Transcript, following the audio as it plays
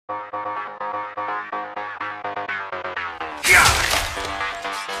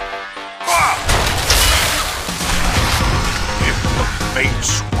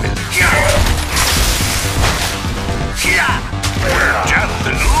fates will where death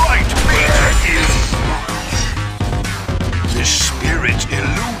and light meet. This spirit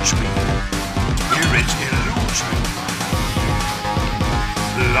eludes me. Spirit eludes me.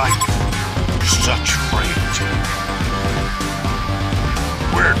 Life, such frailty.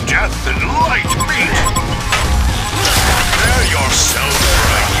 Where death and light meet. Prepare yourself for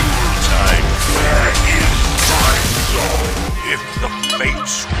a Yuletide. Where is my soul? If the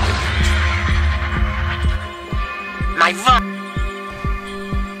fates will it. My phone.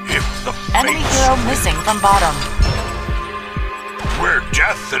 If the Enemy fates hero will missing from bottom. where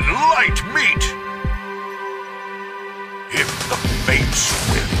death and light meet. If the fates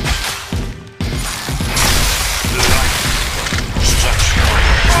will it. Life, such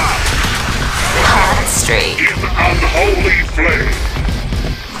Hot streak. in unholy flame.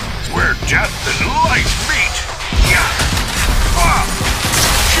 Where death and light meet.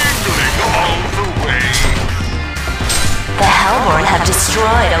 Jingling all the way. The Hellborn have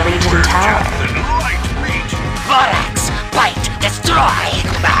destroyed a Legion Where tower. death and light meet. Borax, bite, destroy.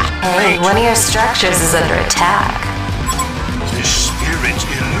 Hey, one of your structures is under attack. The spirit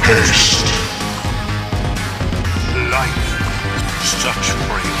eludes life, such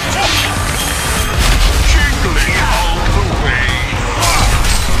frailty. Jingling all the way.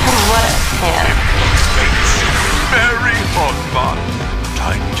 What a hand. Fates, merry HoN,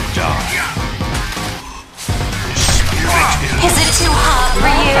 time to die. The spirit Is it too hot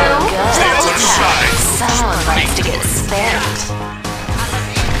for you? The other side. Someone likes to get spanked.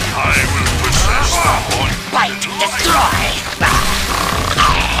 I will possess the HoN. Bite, destroy.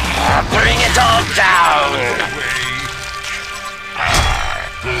 Bring it all down.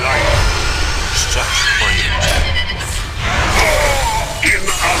 Life, such frailty. In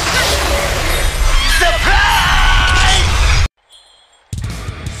Surprise!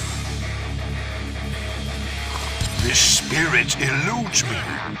 this spirit eludes me.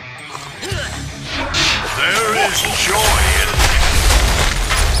 There is joy in it.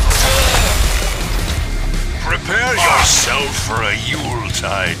 Prepare yourself for a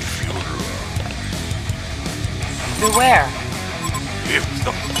Yuletide funeral. Beware. If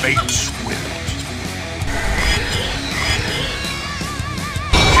the fates will it.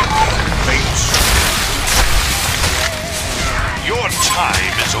 If the fates will it. Your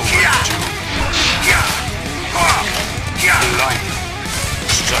time is overdue. Life,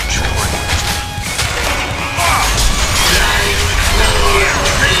 such frailty.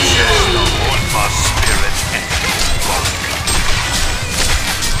 On my spirit and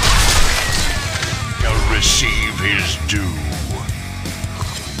shall receive his due.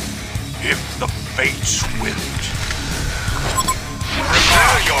 If the fates will it.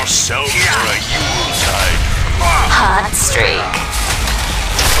 Prepare yourself for a Yuletide. Hot streak.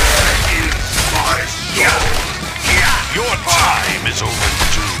 Your time is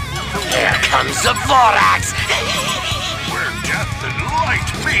overdue. Here comes the Borax. Where death and light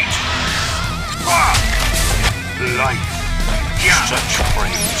meet. Life, such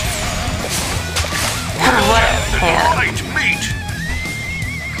frailty. What a Death and hand. light meet.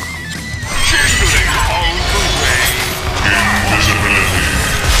 Jingling all the way. Invisibility.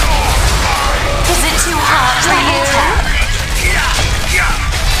 Is it too hot for you?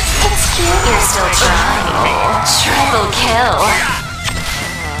 It's cute you're still trying. Triple kill.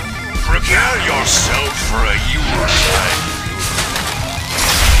 Prepare yourself for a Yuletide.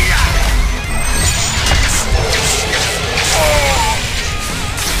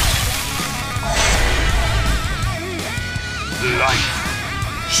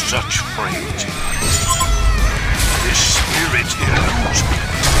 Life, such frailty. This spirit eludes me.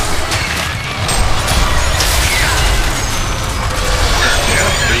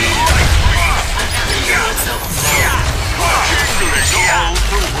 Jingling all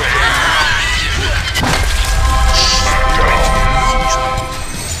the way.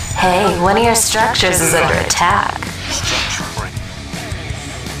 Hey, one of your structures is under attack. Such frailty.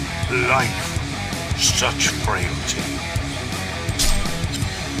 Life, such frailty.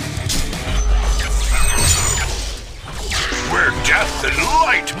 Where death and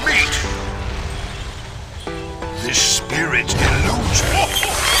light meet. This spirit eludes me.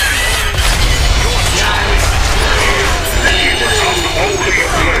 Your time is unholy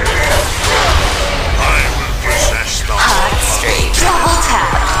flame. I will possess the Hot streak. Double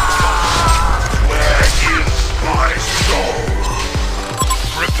tap. Where is my soul?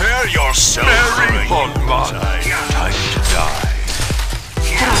 Prepare yourself for a Yuletide. Time to die.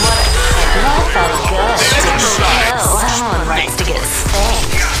 That felt good. Triple kill. Someone likes to get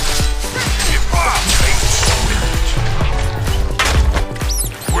spanked. If the fates will it.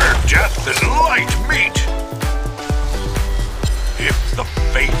 the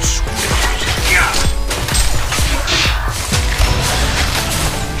fates will.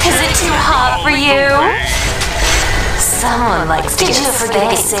 Is it too hot for you? Someone likes to get forget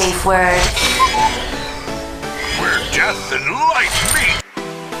the safe word. Where death and light meet.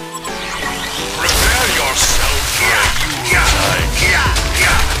 Prepare yourself for a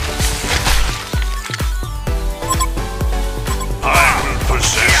Yuletide. I will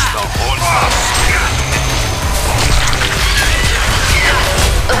possess the HoN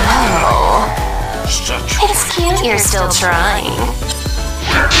Oh, Such it's cute you're still trying.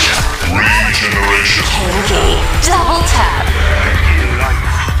 regeneration. Kinky, double tap.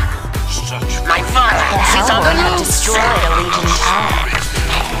 Such My Vorax is on the Hellborn have loose. destroyed a Legion tower.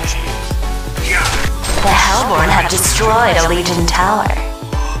 The Hellborn have destroyed a Legion tower.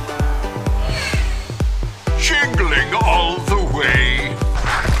 jingling all the way.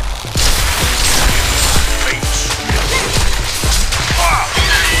 Fates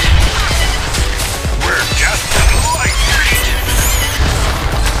where death and light meet.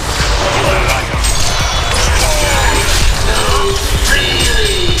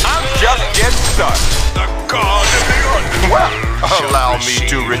 I'm just getting started. The god of the underworld. Well, allow me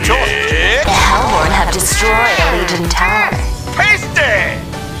to retort. The Hellborn have destroyed a Legion tower. Pasty!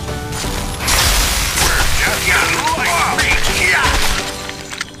 Death and light meet.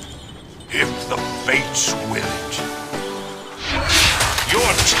 If the fates will it.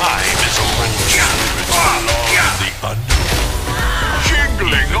 Your time is over. The underworld.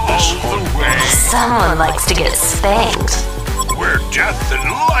 Jingling all the way. Someone likes to get spanked. Where death and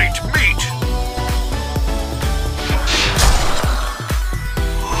light meet.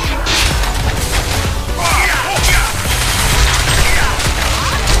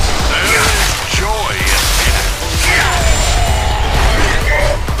 There is joy in death.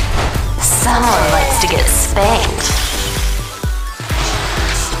 Someone likes to get spanked.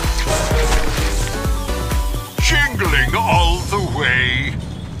 Jingling all the way.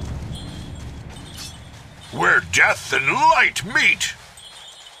 Where death and light meet.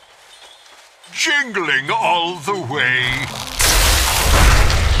 Jingling all the way.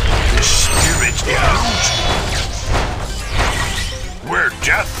 The spirit eludes me. Where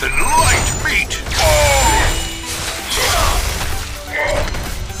death and light meet.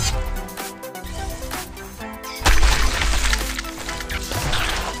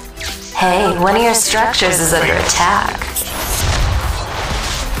 Hey, one of your structures is under attack.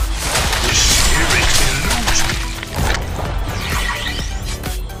 The spirit eludes me.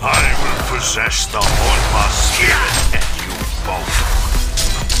 I will possess the HoN spirit and you both.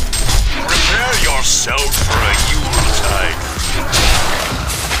 Prepare yourself for a Yuletide.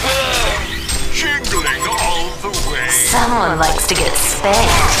 Jingling all the way. Someone likes to get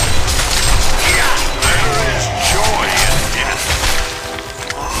spanked. There is joy in death.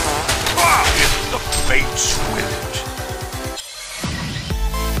 If the fates will it.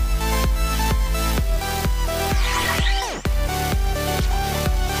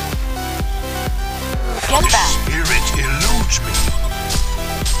 Get back. Spirit eludes me.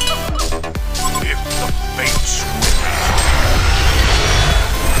 If the fates will it.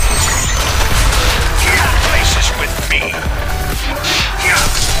 Places with me.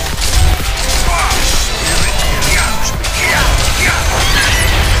 Spirit eludes me.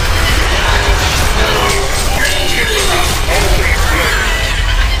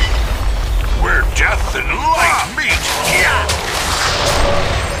 Where death and light meet.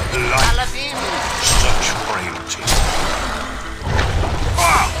 Life, such frailty.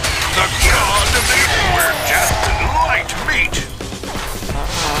 The god of the where death and light meet.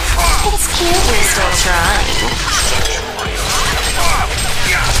 It's cute you're still trying. Such frailty.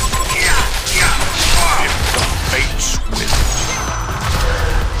 If the fates will it.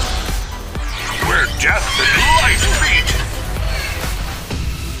 Where death and light meet.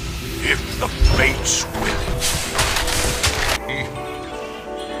 If the fates will it.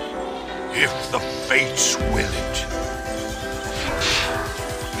 If the fates will it.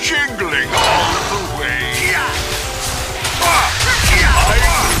 Jingling all the way.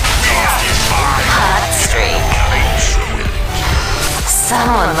 Hot streak. Fates will it.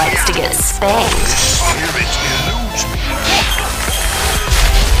 Someone likes to get spanked. Spirit eludes me.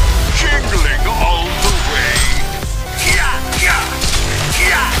 Jingling all the way.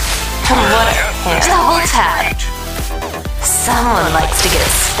 What a double tap. Someone likes to get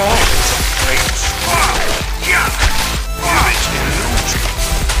spanked. Fates Spirit eludes me.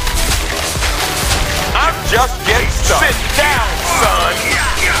 I'm just getting started. Sit down, son.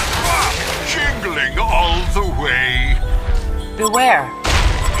 Jingling all the way. Beware.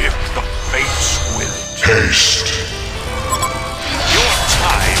 If the fates will it. Haste. Your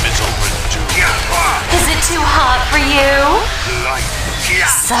for you? Light.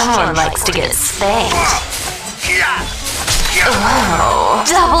 Someone likes to get spanked. Oh,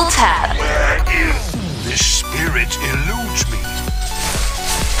 double tap. This spirit eludes me.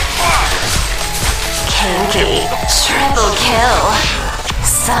 Kinky. Triple kill.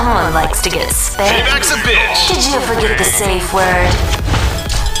 Someone likes to get spanked. Payback's a bitch. Did you forget the safe word?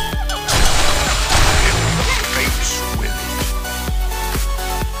 Fates will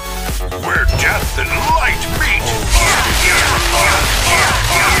it. Where death and light meet.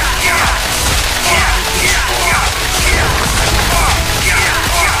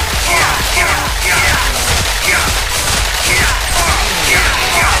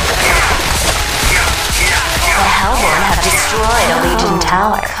 The Hellborn have destroyed a Legion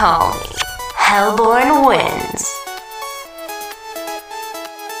tower. Call me. Hellborn wins.